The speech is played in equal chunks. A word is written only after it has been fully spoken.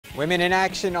Women in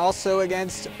action also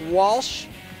against Walsh,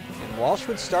 and Walsh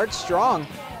would start strong.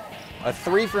 A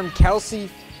three from Kelsey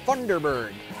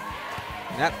Funderburg,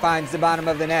 and that finds the bottom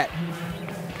of the net.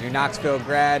 New Knoxville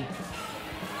grad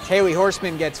Haley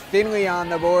Horseman gets Findlay on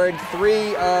the board,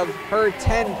 3 of her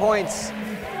 10 points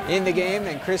in the game,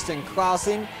 and Kristen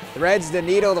Clausen threads the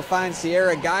needle to find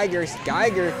Sierra Geiger.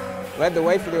 Geiger led the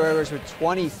way for the Oilers with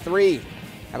 23.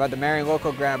 How about the Marion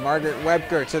local grab Margaret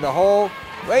Webker to the hole,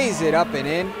 lays it up and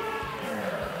in.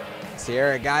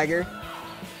 Sierra Geiger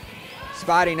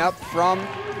spotting up from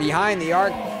behind the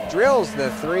arc, drills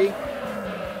the 3.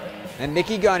 And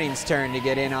Nikki Gunning's turn to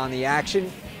get in on the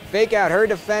action. Fake out her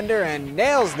defender and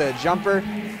nails the jumper.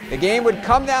 The game would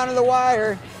come down to the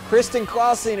wire. Kristen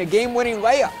Clausen a game-winning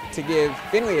layup to give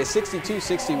Findlay a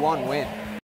 62-61 win.